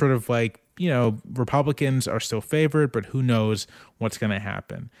 people are sort of Republicans are still favored, but who knows what's going to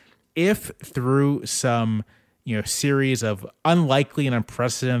happen. If through some, series of unlikely and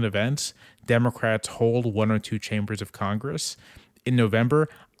unprecedented events, Democrats hold 1 or 2 chambers of Congress in November,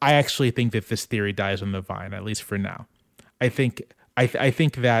 I actually think that this theory dies on the vine, at least for now. I think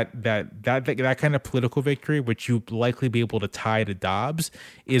that kind of political victory, which you'd likely be able to tie to Dobbs,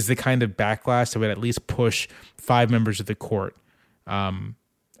 is the kind of backlash that would at least push 5 members of the court.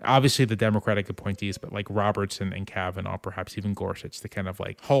 Obviously the Democratic appointees, but Roberts and Kavanaugh, perhaps even Gorsuch, to kind of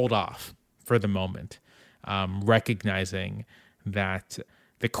hold off for the moment, recognizing that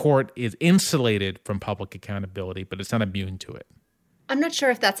the court is insulated from public accountability, but it's not immune to it. I'm not sure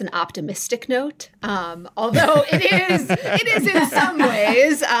if that's an optimistic note, although it is in some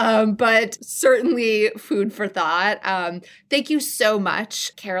ways, but certainly food for thought. Thank you so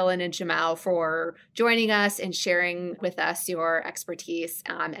much, Carolyn and Jamelle, for joining us and sharing with us your expertise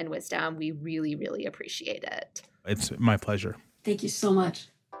and wisdom. We really, really appreciate it. It's my pleasure. Thank you so much.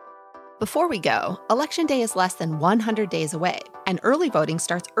 Before we go, Election Day is less than 100 days away, and early voting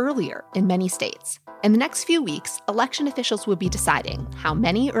starts earlier in many states. In the next few weeks, election officials will be deciding how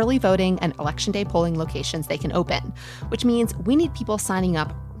many early voting and Election Day polling locations they can open, which means we need people signing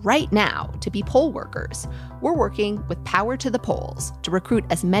up right now to be poll workers. We're working with Power to the Polls to recruit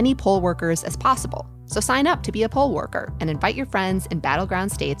as many poll workers as possible. So sign up to be a poll worker and invite your friends in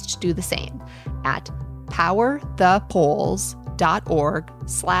battleground states to do the same at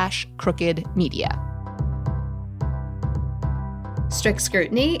powerthepolls.org/crooked media. Strict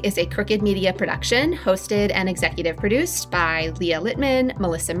Scrutiny is a Crooked Media production, hosted and executive produced by Leah Littman,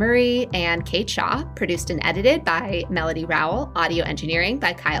 Melissa Murray, and Kate Shaw, produced and edited by Melody Rowell, audio engineering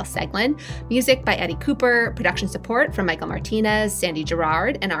by Kyle Seglin, music by Eddie Cooper, production support from Michael Martinez, Sandy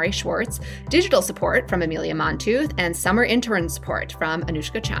Gerard, and Ari Schwartz, digital support from Amelia Montooth, and summer intern support from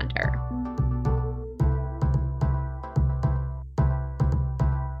Anushka Chander.